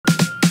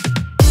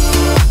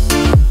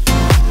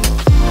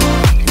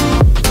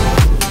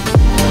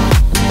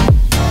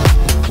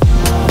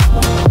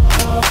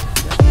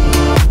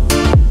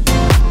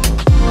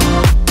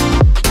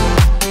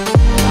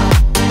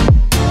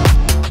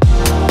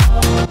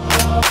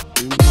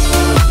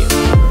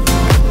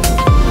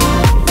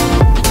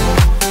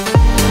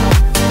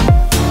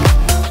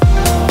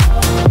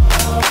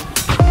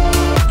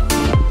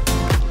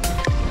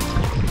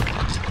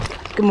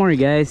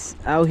morning, guys.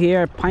 Out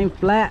here at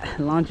Pineflat,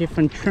 launching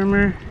from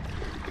trimmer.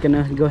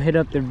 Gonna go hit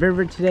up the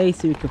river today,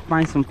 see if we can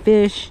find some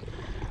fish.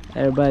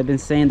 Everybody been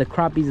saying the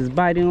crappies is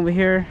biting over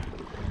here.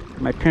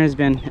 My parents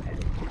been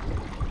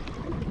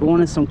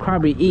wanting some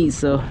crappie to eat,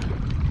 so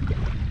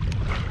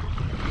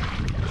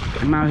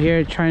I'm out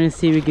here trying to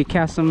see if we could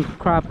catch some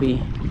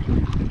crappie.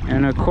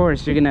 And of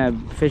course, you're gonna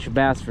fish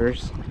bass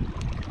first.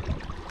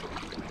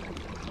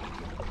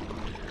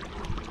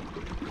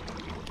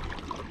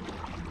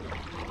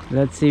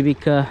 Let's see if we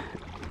could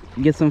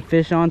get some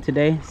fish on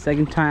today.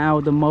 Second time out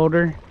with the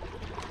motor.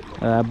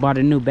 I bought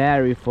a new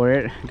battery for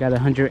it. Got a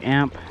 100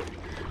 amp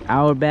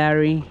hour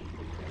battery.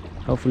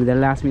 Hopefully that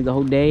lasts me the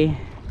whole day.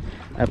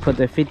 I put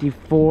the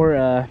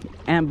 54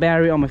 amp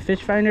battery on my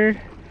fish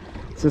finder.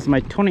 Since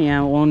my 20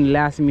 amp will only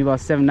last me about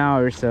 7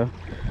 hours, so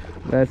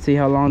let's see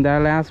how long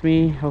that lasts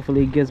me.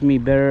 Hopefully it gives me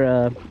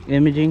better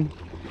imaging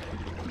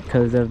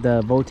because of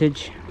the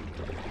voltage.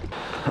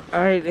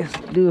 All right, let's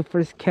do the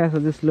first cast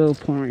of this little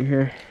pond right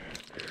here.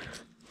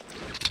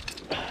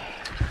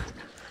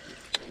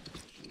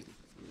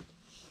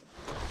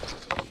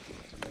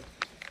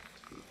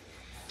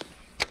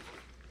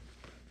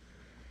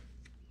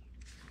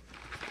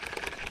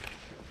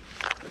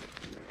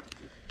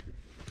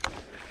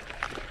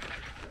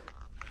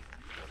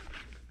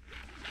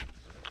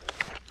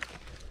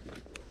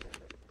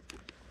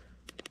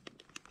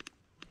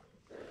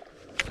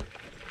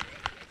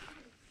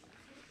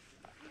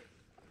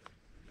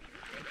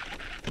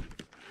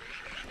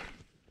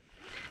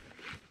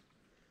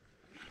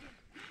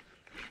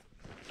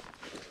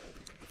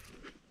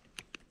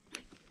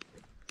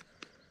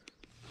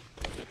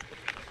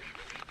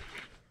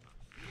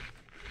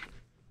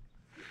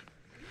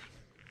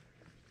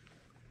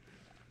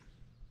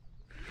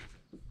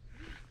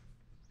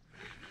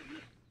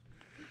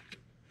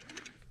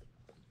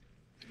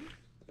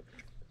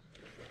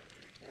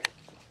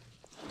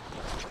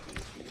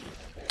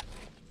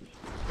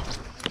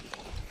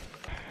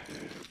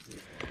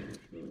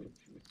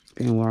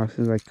 Been a while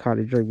since I caught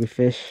a jerky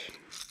fish.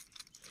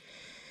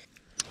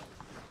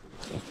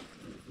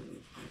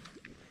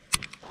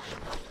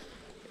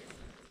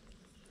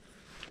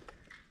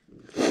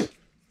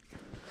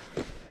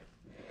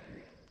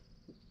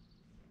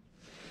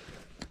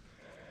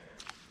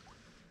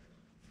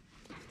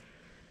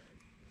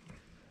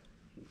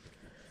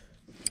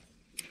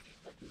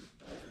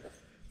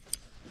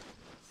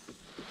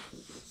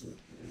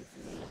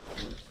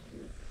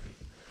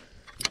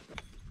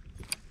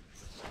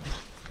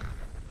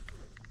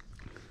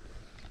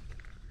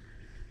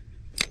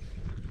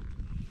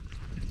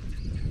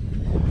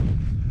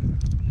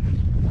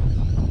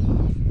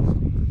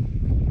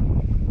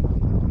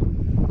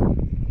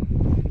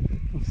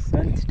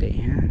 Sun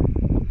today, huh?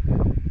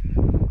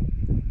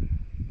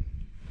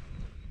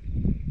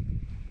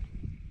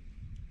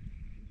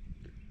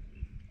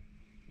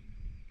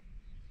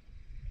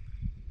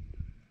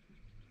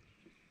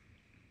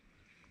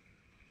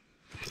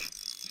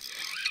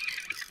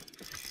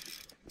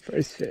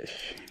 First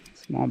fish,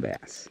 small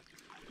bass.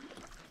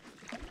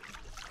 I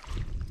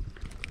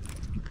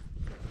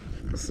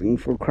was looking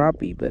for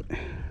crappie, but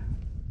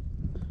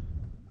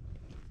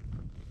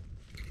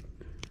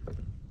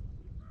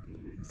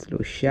it's a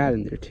little shad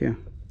in there too.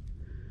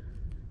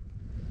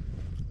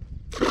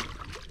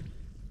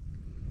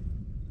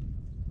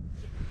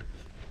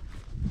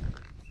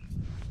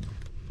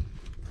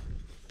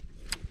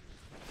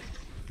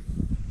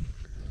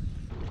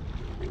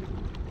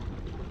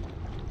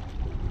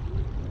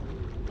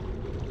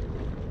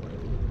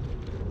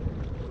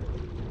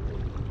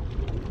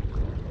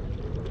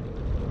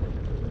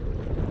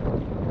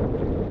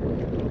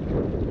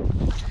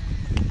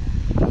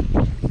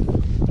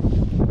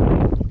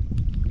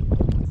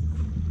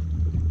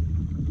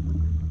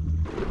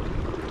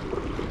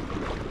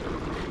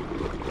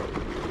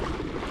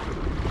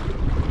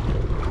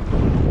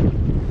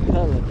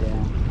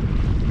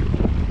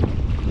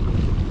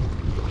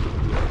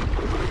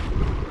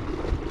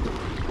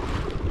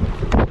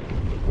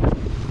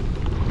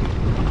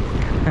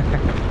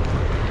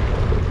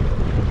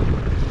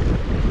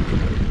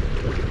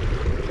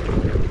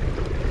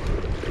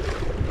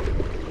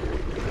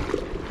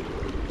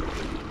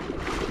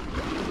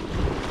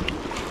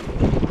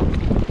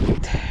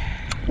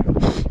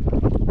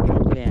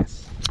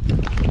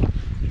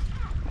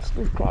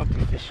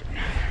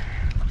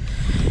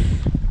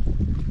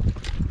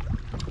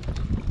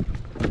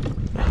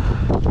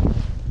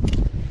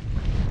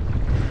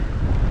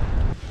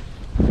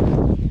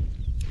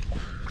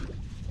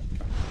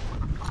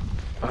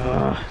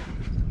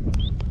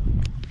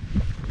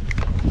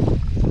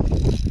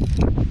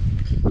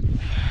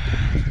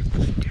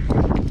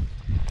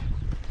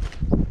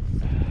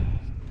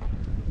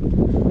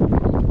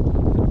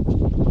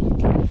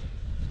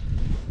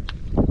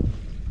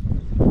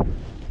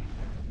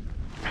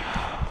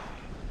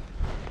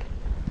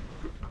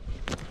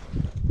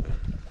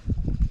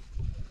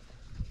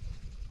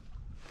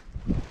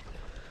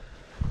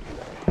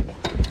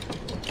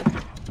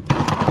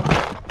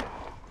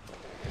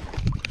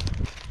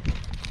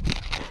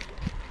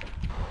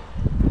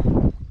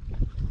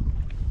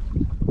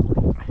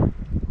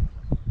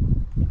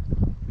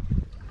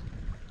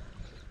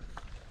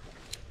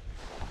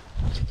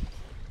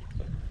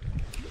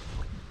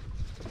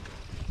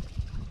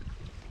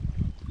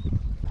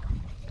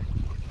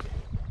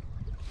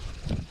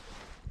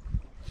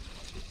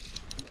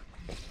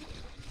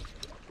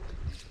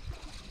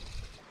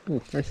 Oh,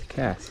 first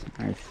cast.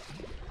 Nice.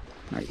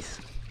 Nice.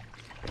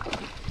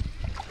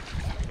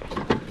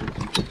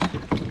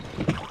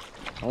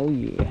 Oh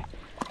yeah.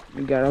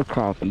 We got our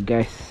crappie,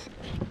 guys.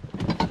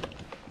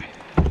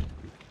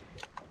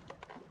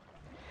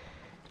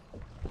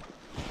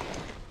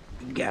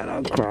 We got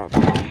our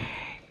crappie.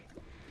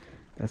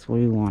 That's what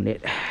we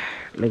wanted.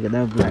 Look at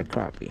that black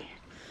crappie.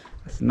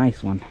 That's a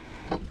nice one.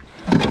 We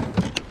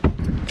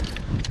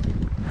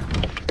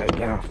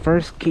got our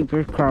first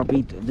keeper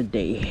crappie of the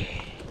day.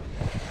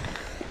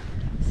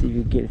 See if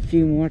we get a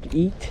few more to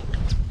eat.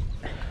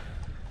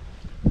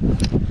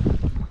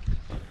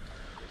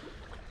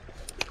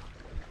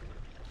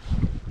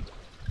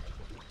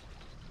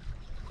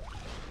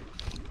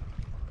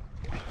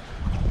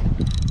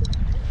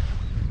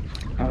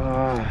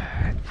 Oh,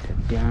 the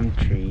down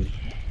tree.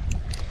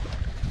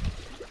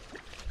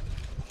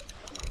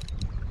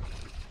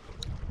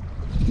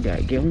 Did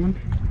I get one?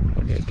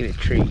 Or did I get a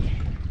tree?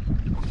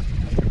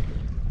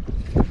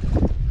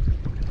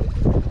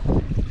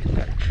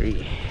 Got a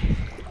tree.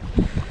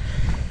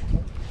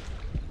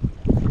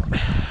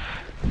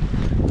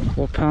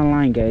 4-pound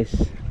line,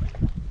 guys.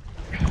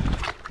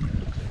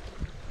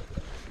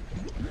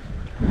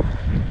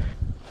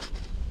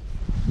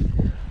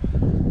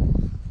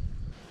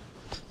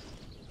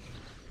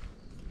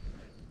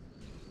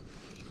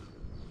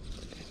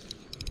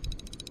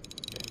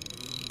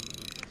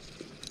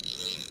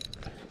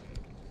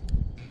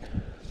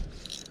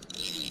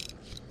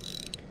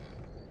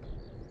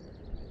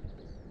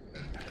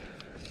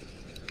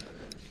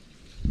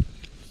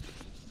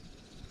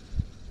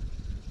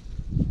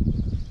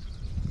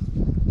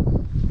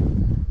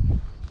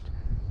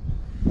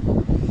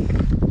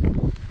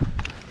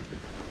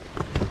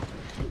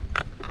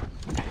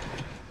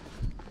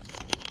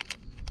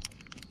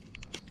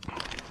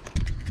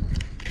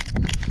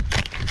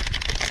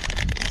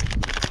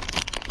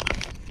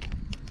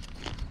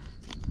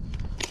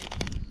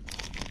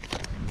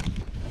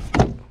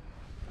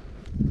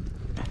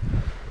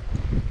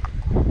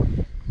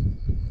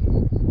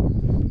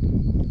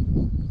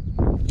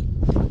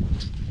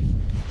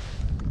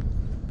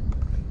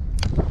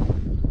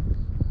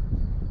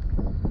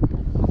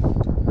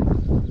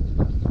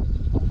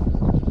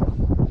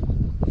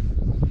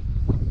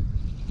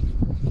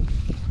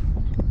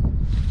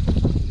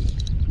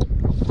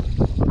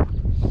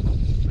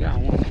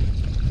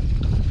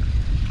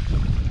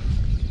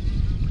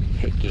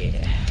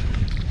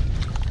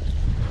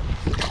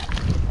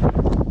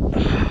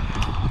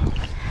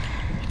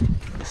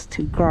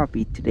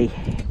 Crappie today.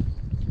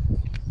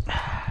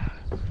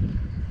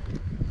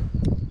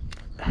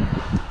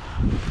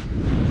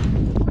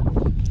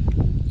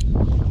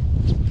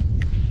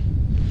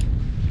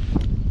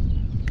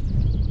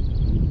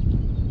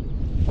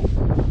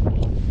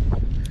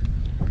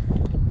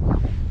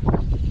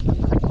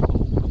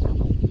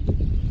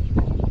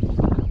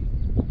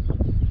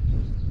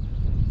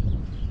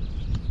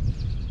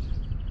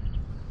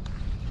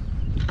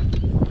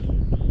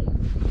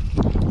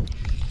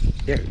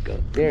 There we go,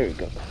 there we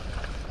go.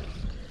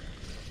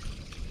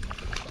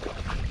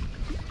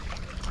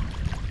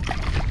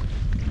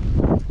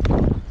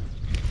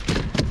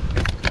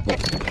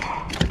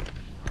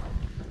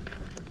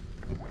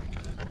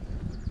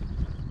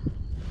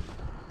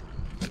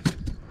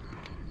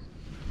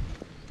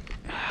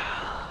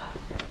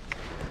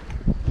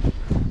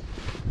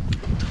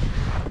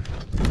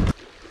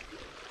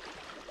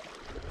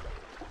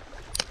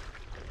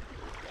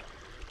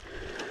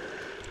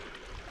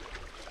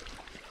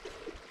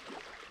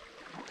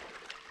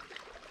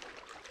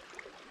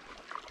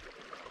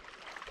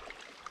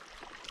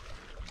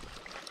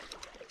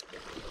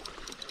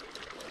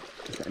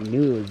 I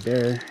knew it was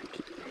there.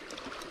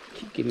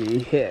 Keep getting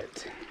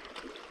hit.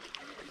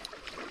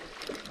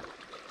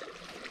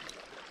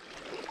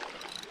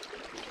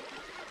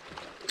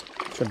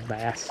 It's a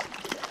bass.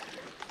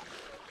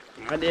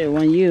 I didn't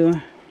want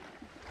you.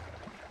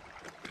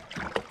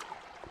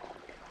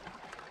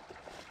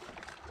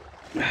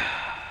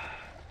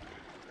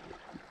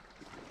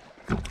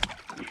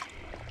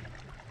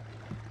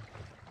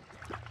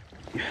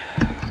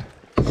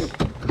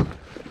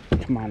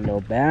 Come on,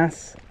 little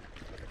bass.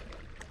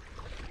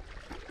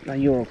 Now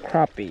you're a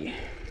crappie.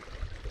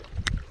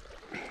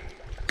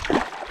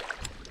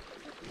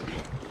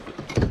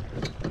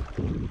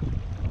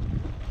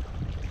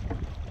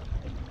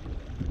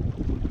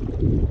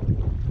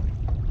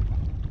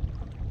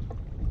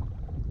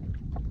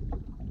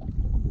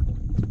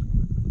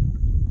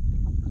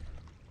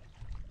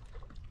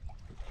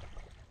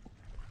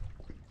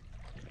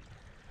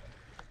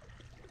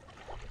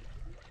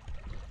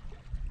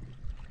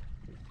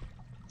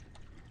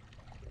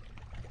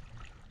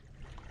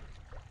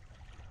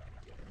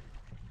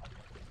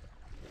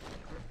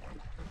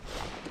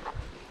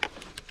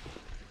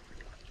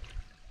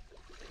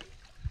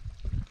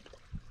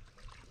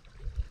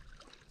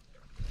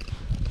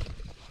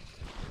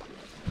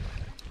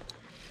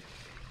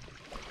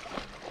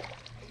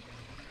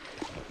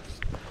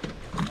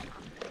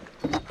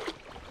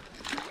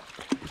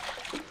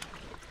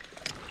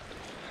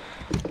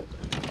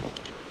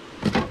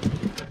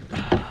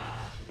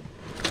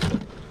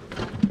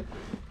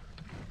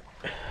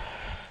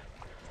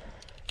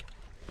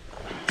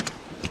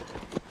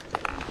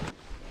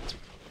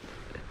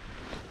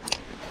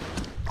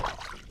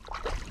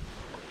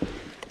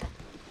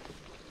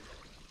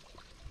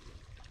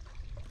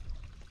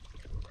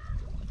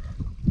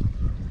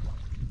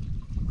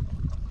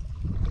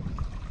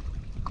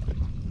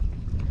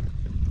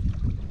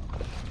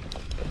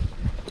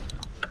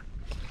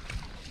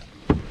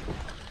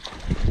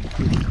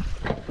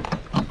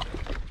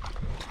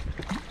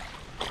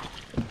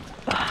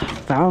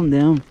 Found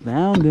them,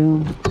 found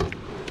them.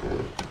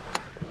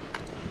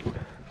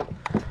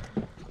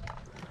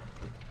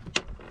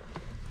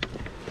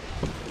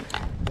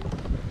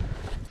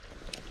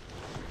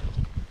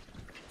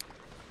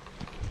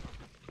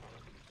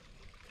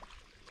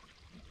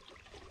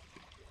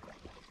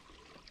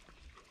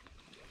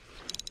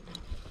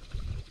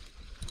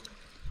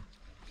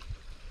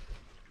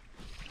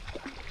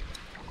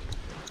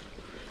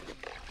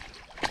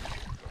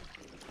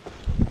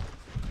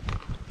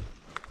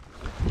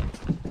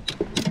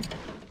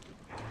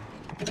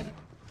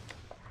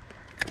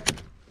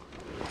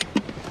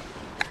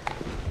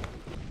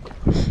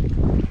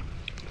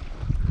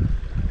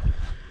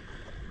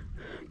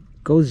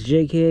 Ghost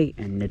jig head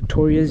and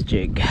notorious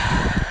jig.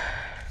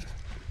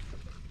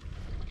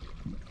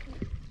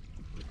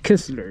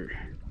 Kistler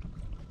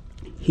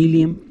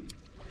helium.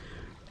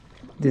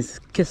 This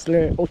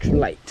Kistler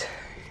ultralight.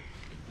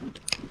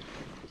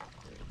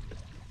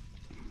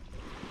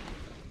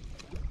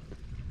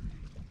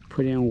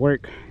 Put in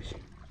work.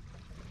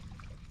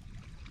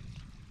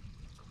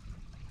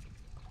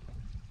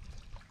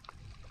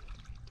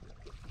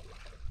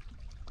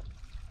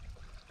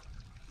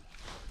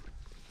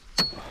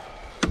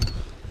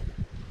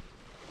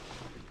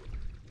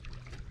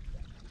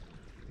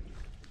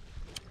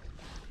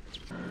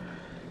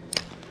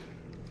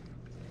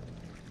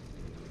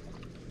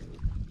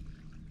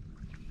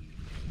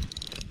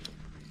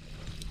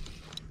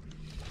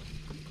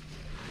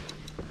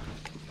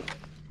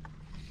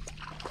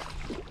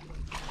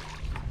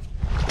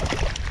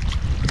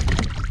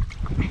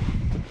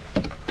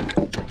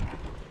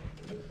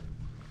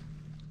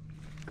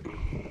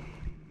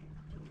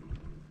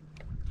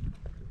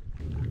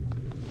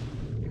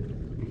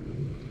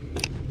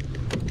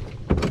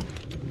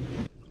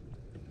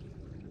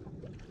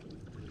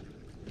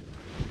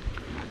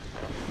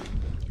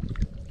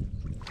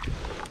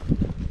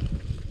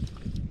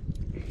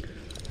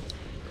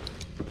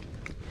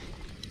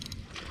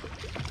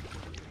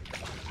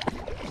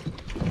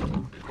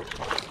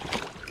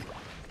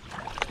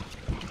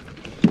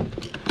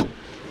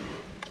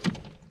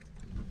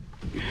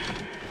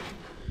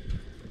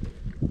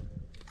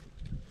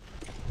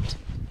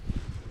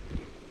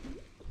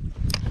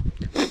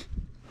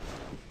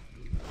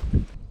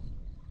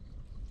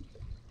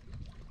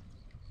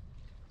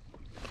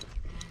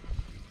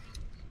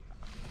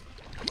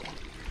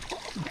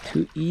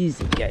 Too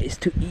easy, guys,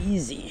 too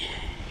easy.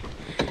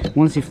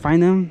 Once you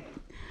find them,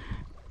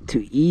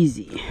 too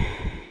easy.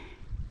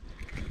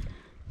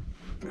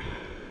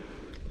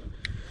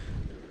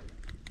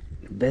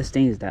 The best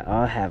thing is that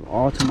I'll have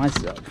all to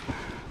myself.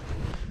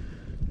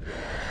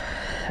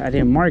 I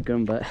didn't mark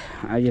them, but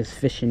I just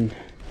fishing,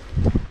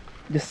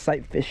 just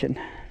sight fishing.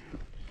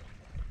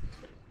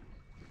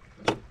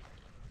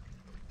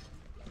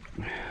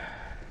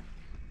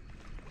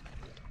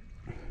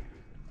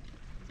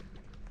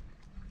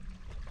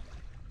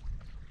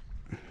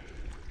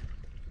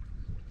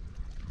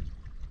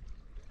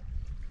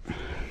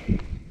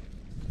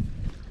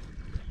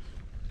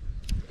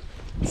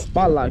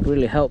 Spot lock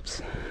really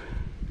helps.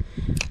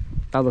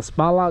 Without the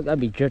spot lock, I'd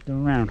be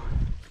drifting around.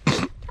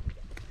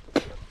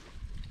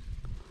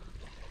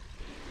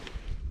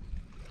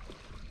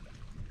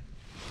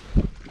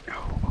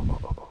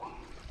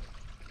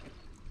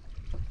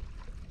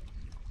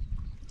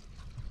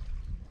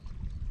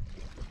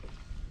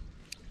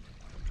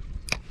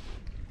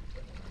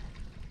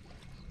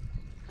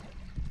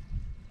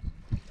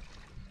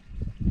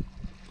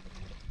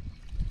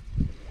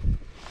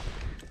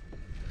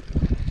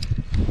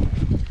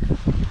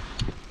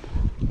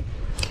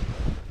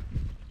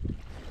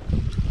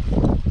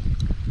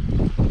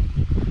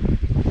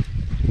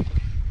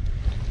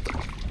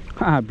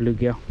 Ah,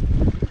 bluegill.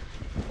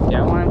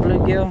 Yeah, I want a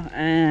bluegill,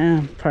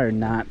 and probably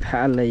not.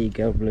 I'll let you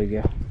go,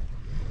 bluegill.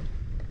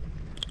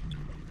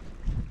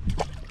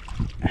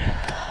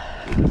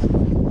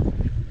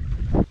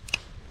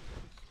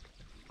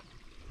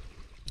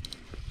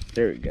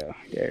 There we go.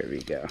 There we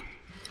go.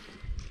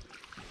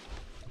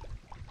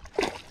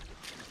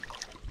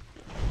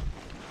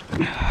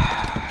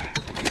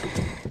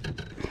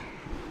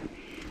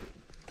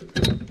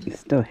 It's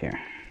still here.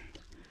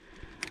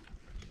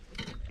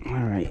 All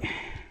right.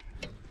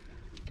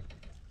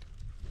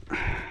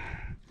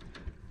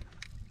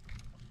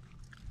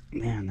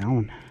 Man, that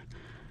one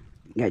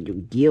got your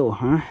gill,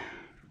 huh?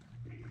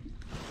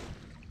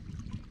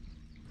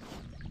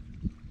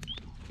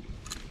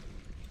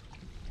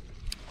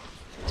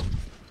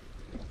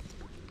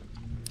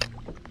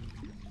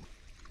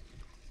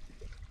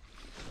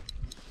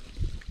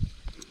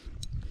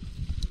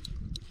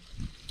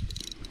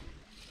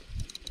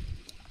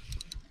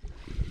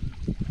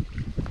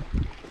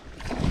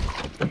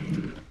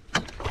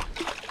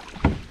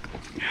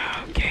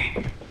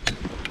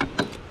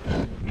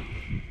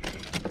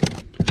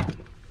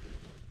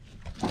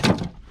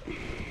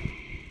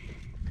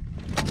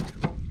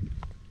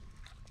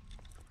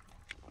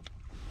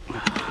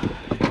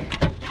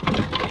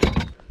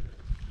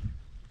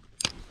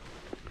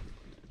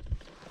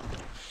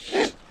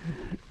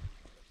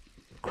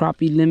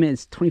 Crappie limit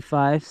is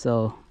 25,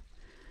 so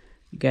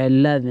Got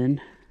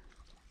 11.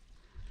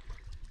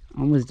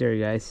 Almost there,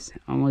 guys.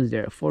 Almost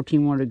there.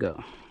 14 more to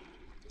go.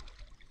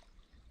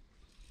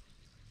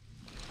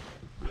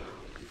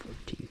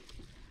 14.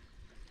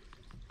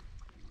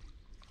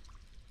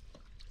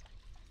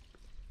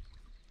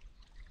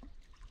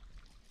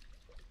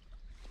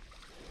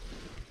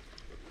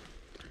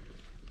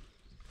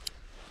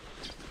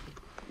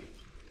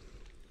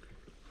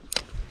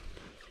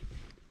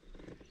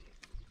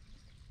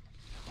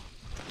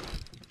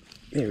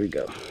 There we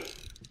go.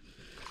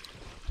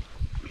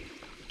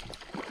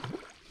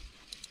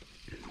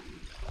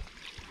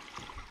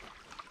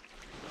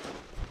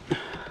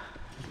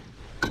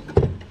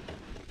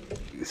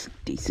 It's a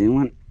decent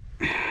one.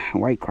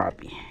 White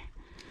crappie.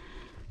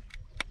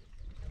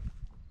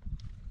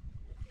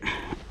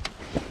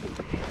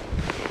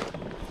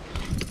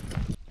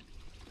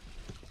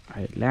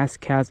 Alright, last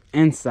cast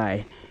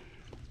inside.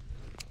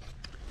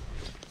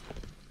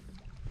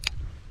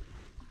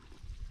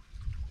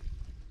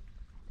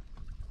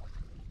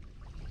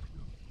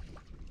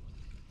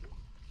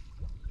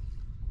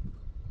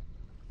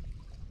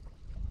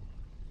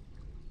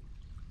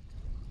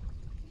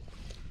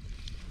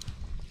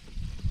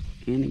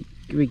 And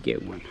we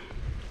get one.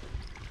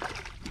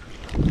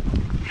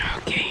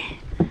 Okay.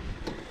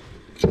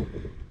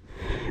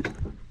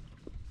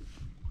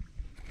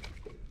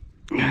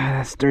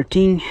 That's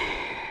 13.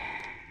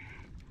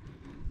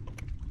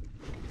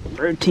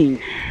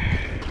 13.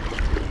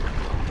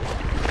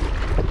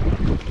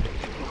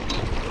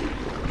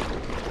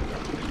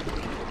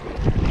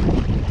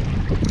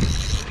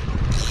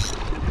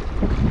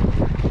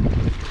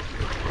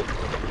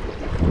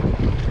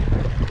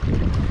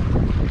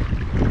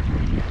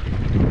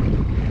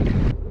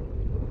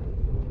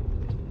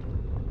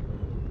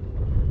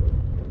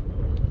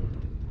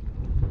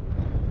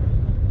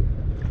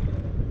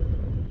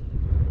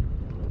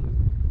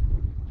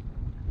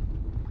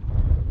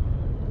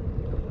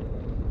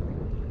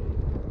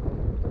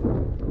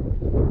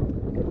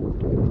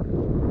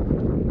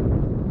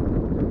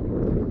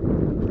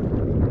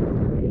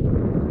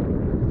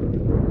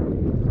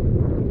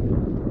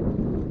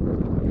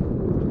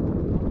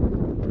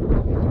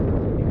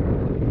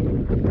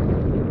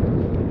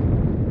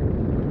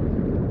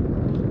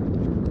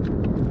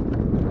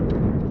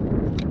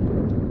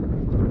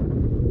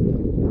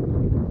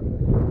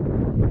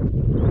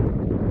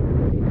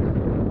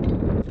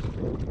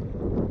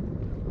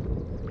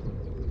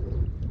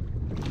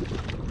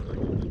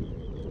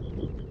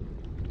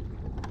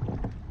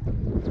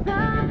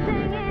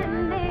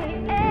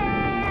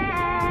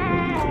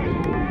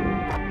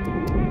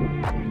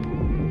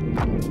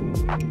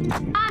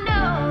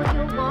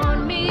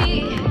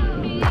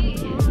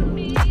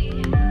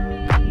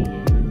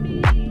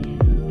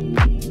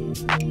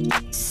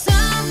 So